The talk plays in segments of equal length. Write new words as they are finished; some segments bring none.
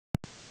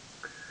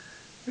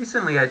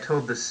Recently I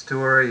told the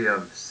story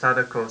of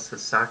Sadako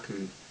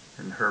Sasaki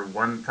and her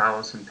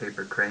 1,000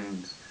 paper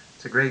cranes.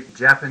 It's a great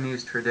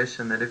Japanese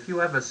tradition that if you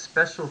have a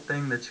special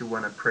thing that you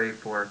want to pray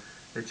for,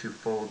 that you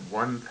fold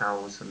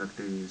 1,000 of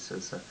these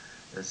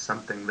as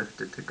something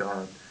lifted to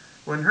God.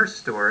 Well, in her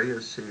story,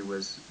 as she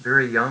was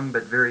very young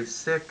but very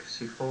sick,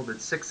 she folded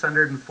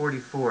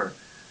 644,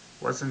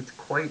 wasn't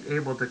quite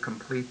able to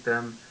complete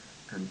them,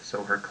 and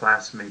so her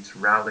classmates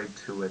rallied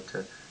to it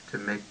to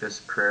make this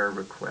prayer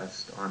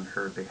request on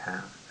her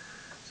behalf.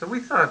 So we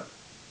thought,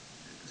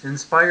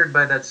 inspired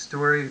by that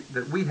story,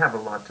 that we have a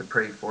lot to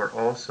pray for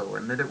also,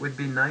 and that it would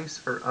be nice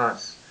for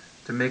us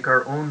to make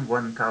our own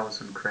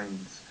 1,000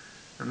 cranes.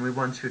 And we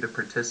want you to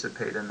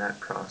participate in that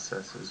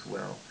process as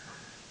well.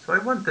 So I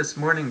want this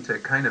morning to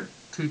kind of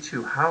teach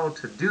you how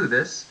to do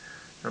this.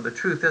 Now the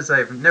truth is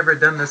I've never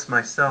done this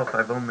myself,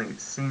 I've only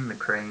seen the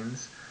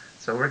cranes.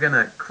 So we're going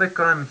to click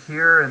on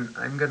here and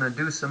I'm going to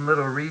do some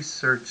little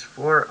research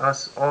for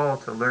us all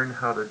to learn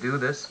how to do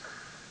this.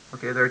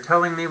 Okay, they're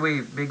telling me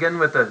we begin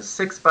with a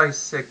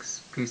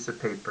 6x6 piece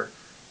of paper.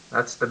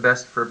 That's the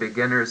best for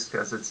beginners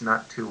because it's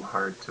not too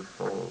hard to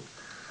fold.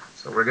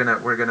 So we're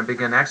gonna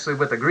begin actually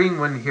with a green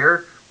one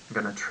here. I'm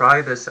gonna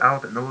try this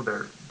out, and oh,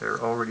 they're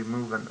already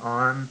moving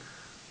on.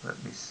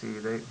 Let me see.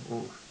 They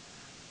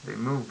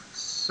move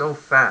so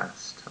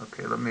fast.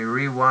 Okay, let me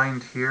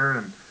rewind here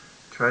and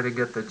try to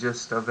get the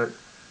gist of it.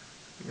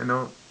 You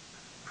know,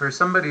 for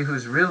somebody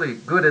who's really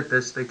good at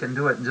this, they can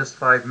do it in just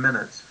 5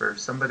 minutes. For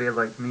somebody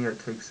like me, it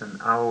takes an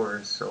hour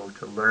or so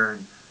to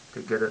learn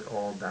to get it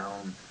all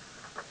down.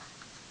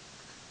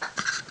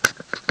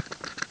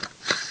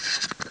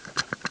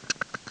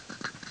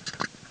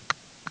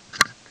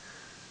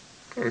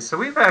 Okay, so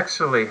we've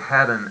actually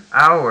had an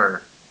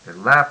hour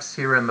elapse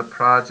here in the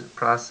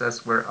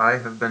process where I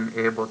have been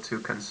able to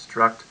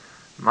construct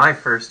my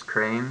first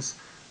cranes.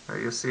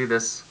 You see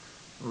this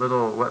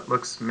little, what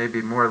looks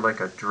maybe more like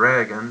a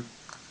dragon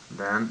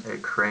than a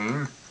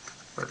crane,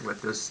 but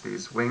with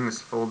these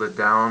wings folded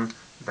down,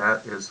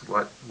 that is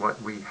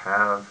what we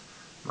have.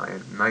 My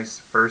nice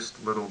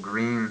first little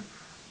green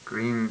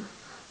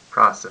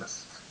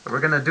process. So we're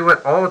going to do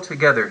it all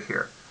together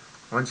here.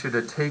 I want you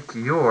to take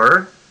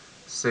your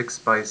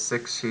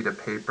 6x6 sheet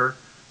of paper,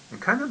 and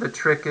kind of the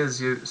trick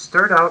is you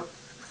start out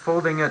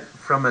folding it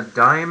from a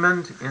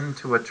diamond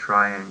into a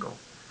triangle.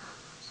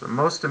 So the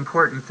most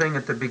important thing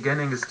at the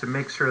beginning is to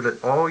make sure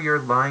that all your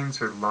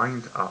lines are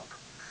lined up.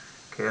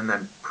 Okay, and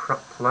then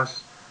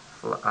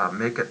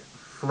make it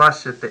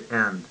flush at the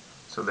end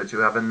so that you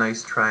have a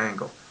nice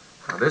triangle.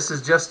 Now this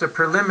is just a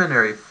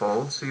preliminary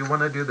fold, so you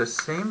want to do the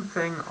same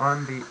thing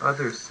on the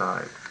other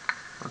side.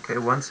 Okay,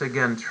 once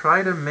again,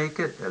 try to make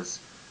it as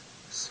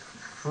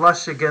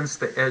flush against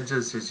the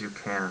edges as you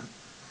can,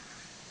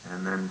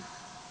 and then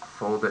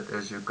fold it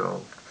as you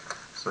go.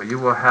 So you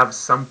will have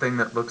something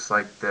that looks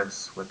like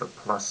this with a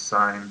plus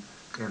sign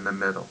in the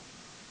middle.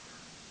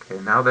 Okay,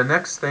 now the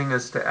next thing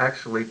is to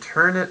actually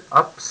turn it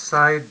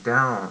upside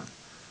down.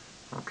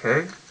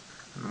 Okay,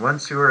 and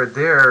once you are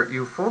there,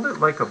 you fold it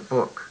like a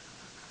book.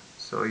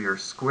 So your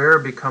square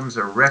becomes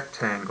a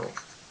rectangle.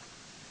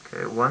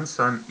 Okay, once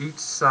on each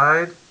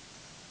side.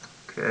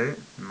 Okay,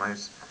 my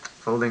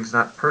folding's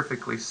not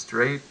perfectly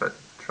straight, but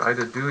try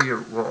to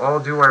do we'll all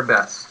do our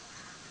best.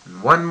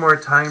 And one more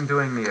time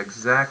doing the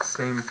exact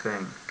same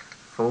thing.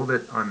 Fold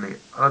it on the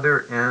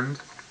other end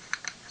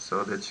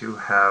so that you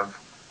have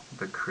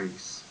the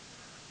crease.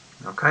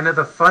 Now kind of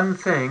the fun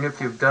thing,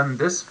 if you've done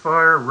this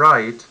far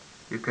right,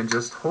 you can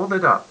just hold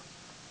it up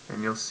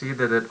and you'll see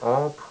that it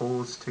all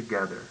pulls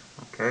together.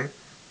 Okay?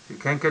 If you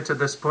can't get to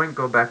this point,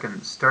 go back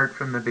and start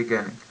from the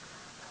beginning.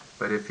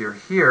 But if you're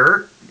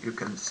here, you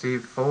can see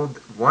fold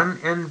one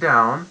end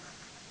down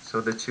so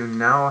that you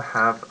now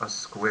have a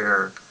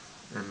square,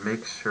 and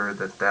make sure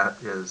that that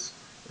is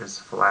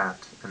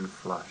flat and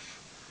flush.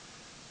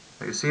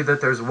 Now you see that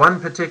there's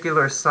one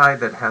particular side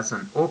that has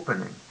an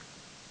opening.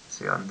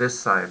 See, on this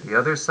side. The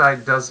other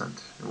side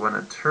doesn't. You want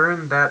to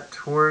turn that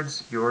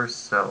towards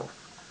yourself.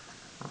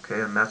 Okay,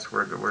 and that's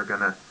where we're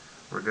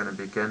gonna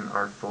begin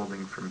our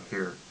folding from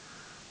here.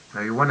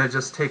 Now you want to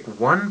just take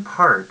one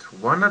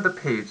of the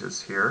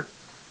pages here,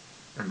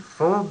 and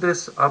fold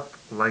this up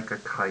like a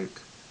kite,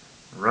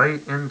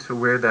 right into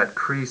where that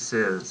crease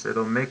is.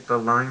 It'll make the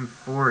line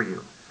for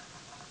you.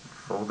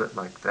 Fold it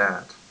like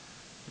that.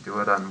 Do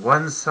it on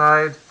one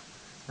side,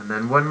 and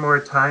then one more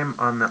time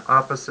on the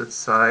opposite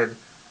side,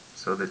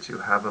 so that you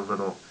have a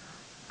little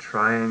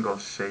triangle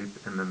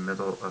shape in the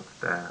middle of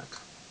that.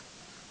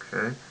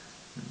 Okay?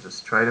 And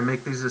just try to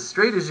make these as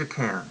straight as you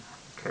can.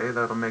 Okay?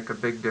 That'll make a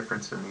big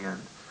difference in the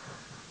end.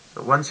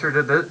 So once you're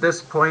to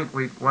this point,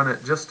 we want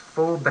to just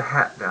fold the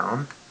hat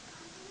down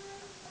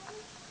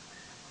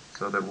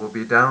so that we'll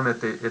be down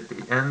at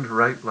the end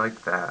right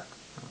like that.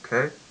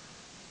 Okay?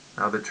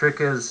 Now the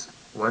trick is,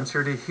 once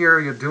you're to here,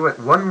 you do it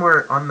one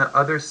more on the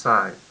other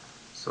side.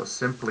 So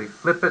simply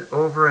flip it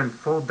over and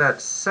fold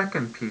that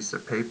second piece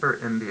of paper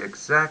in the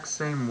exact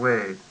same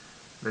way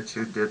that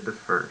you did the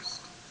first.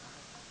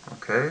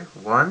 Okay?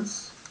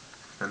 Once,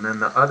 and then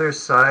the other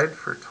side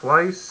for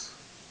twice,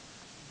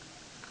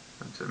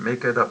 and to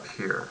make it up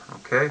here.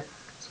 Okay,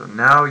 so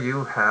now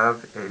you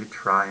have a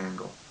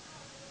triangle.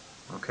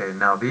 Okay,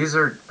 now these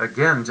are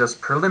again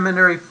just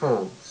preliminary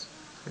folds.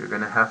 You're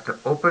going to have to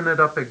open it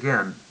up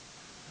again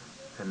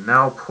and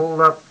now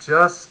pull up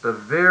just the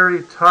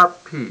very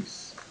top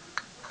piece.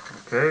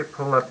 Okay,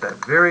 pull up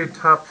that very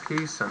top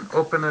piece and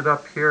open it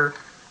up here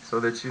so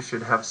that you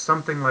should have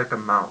something like a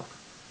mouth.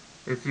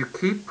 If you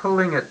keep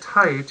pulling it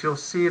tight, you'll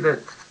see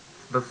that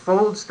the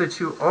folds that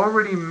you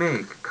already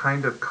make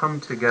kind of come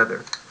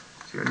together.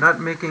 So you're not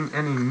making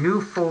any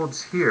new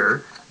folds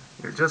here,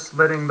 you're just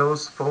letting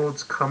those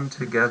folds come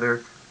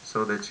together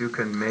so that you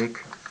can make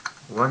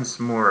once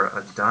more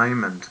a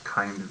diamond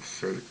kind of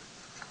shape.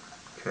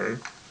 Okay,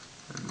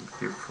 and if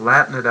you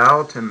flatten it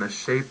out in the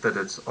shape that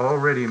it's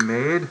already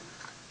made,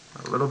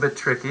 a little bit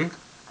tricky,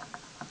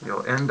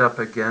 you'll end up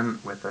again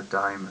with a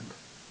diamond.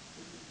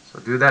 So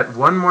do that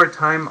one more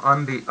time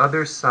on the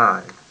other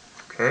side.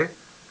 Okay,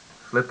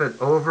 flip it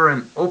over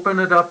and open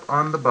it up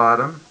on the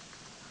bottom,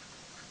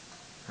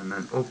 and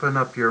then open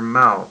up your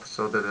mouth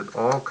so that it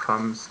all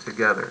comes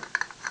together.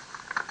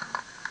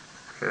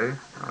 Okay,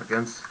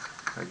 now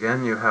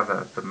again you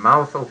have the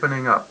mouth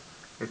opening up.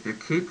 If you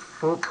keep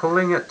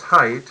pulling it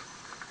tight,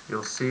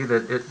 you'll see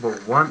that it will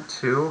want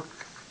to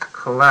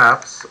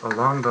collapse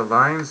along the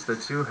lines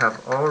that you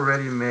have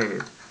already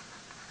made.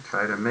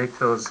 Try to make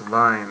those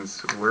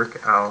lines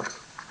work out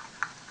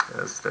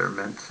as they're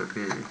meant to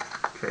be.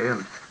 Okay,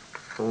 and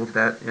fold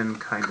that in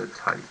kind of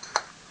tight.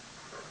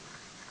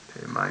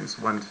 Okay, mine's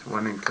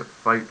wanting to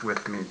fight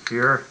with me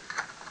here.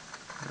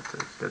 I have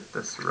to get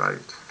this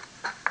right.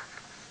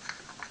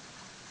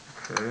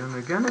 Okay, and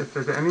again, if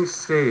at any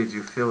stage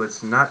you feel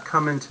it's not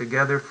coming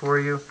together for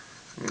you,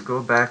 you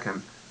go back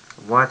and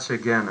watch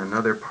again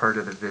another part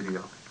of the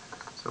video.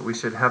 So we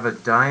should have a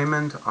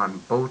diamond on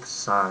both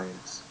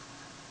sides.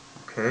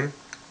 Okay,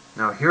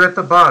 now here at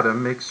the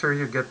bottom, make sure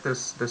you get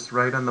this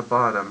right on the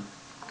bottom.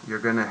 You're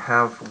going to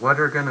have what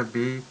are going to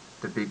be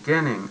the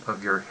beginning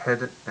of your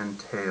head and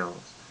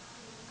tails.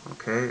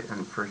 Okay,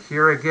 and for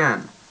here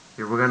again,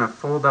 we're going to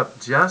fold up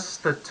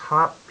just the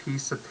top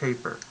piece of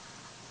paper.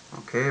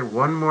 Okay,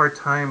 one more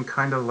time,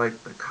 kind of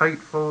like the kite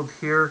fold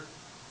here,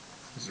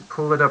 as you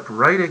pull it up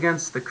right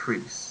against the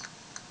crease.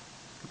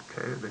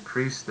 Okay, the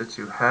crease that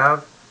you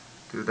have,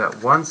 do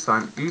that once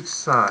on each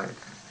side,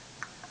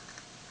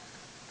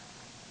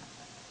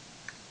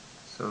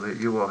 so that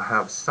you will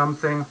have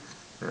something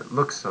that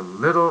looks a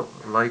little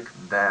like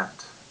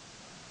that.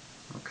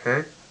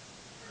 Okay?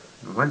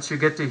 And once you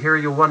get to here,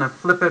 you'll want to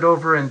flip it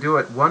over and do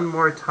it one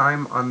more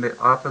time on the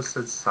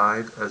opposite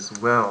side as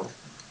well,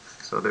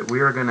 so that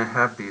we are going to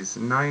have these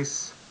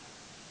nice,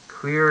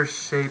 clear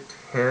shaped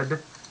head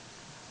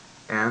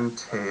and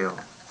tail,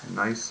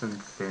 nice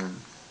and thin.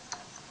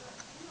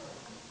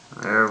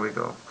 There we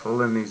go,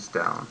 pulling these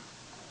down.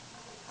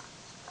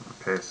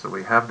 Okay, so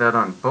we have that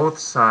on both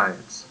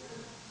sides.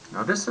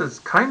 Now this is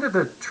kind of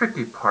the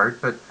tricky part,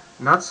 but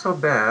not so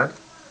bad.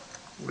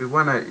 You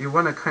want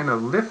to kind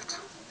of lift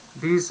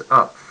these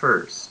up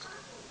first,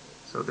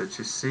 so that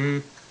you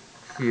see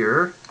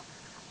here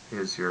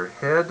is your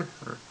head,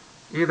 or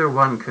either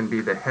one can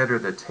be the head or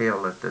the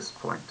tail at this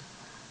point.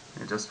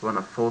 You just want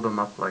to fold them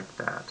up like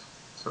that,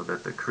 so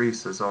that the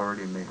crease is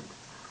already made.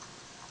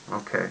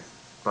 Okay,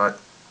 but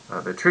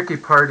the tricky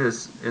part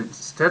is,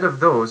 instead of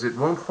those, it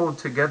won't hold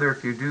together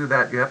if you do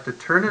that. You have to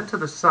turn it to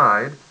the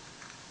side,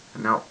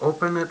 and now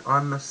open it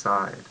on the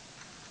side.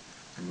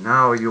 And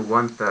now you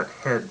want that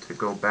head to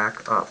go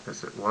back up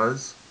as it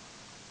was,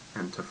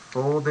 and to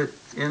fold it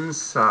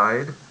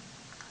inside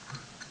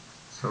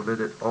so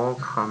that it all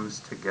comes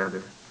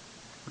together.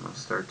 And it'll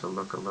start to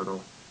look a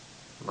little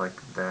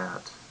like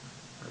that,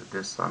 or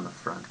this on the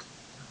front.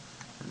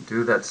 And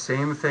do that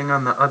same thing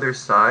on the other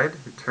side.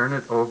 You turn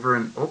it over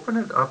and open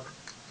it up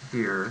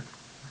here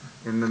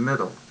in the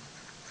middle.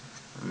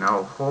 And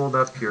now hold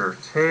up your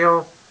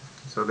tail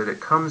so that it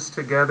comes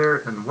together,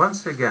 and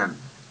once again,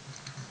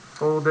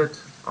 fold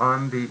it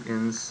on the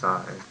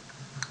inside.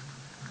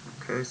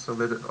 Okay, so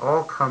that it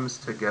all comes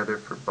together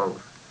for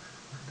both.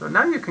 So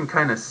now you can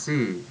kind of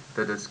see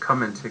that it's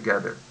coming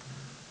together.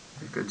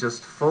 You could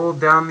just fold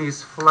down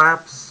these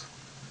flaps,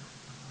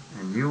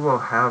 and you will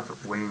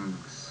have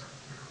wings.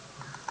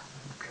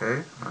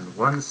 Okay, on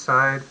one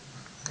side,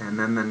 and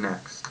then the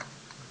next.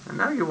 And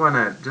now you want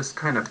to just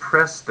kind of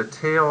press the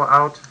tail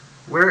out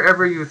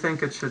wherever you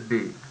think it should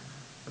be.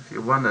 If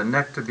you want the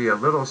neck to be a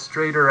little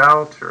straighter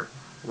out or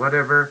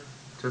whatever,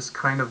 just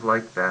kind of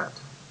like that.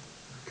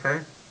 Okay?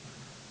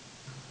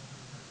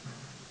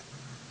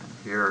 And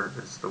here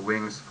is the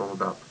wings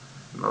fold up.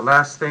 And the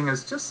last thing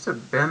is just to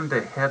bend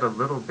the head a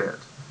little bit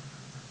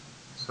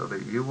so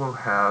that you will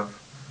have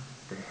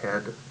the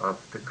head of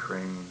the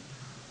crane.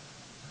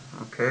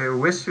 Okay, I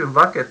wish you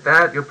luck at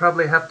that. You'll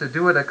probably have to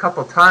do it a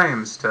couple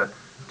times to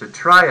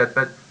try it,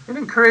 but I'd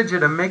encourage you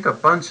to make a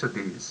bunch of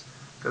these,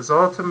 because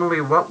ultimately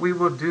what we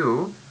will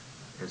do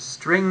is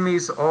string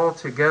these all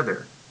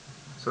together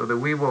so that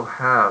we will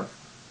have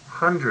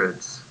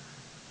hundreds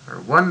or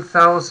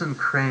 1,000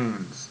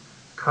 cranes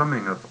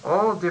coming of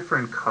all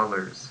different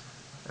colors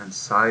and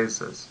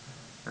sizes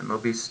and they'll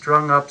be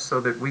strung up so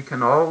that we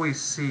can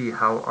always see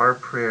how our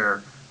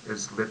prayer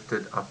is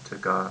lifted up to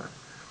God.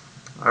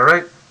 All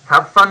right,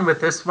 have fun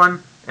with this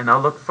one, and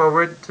I'll look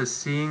forward to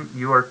seeing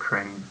your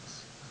cranes.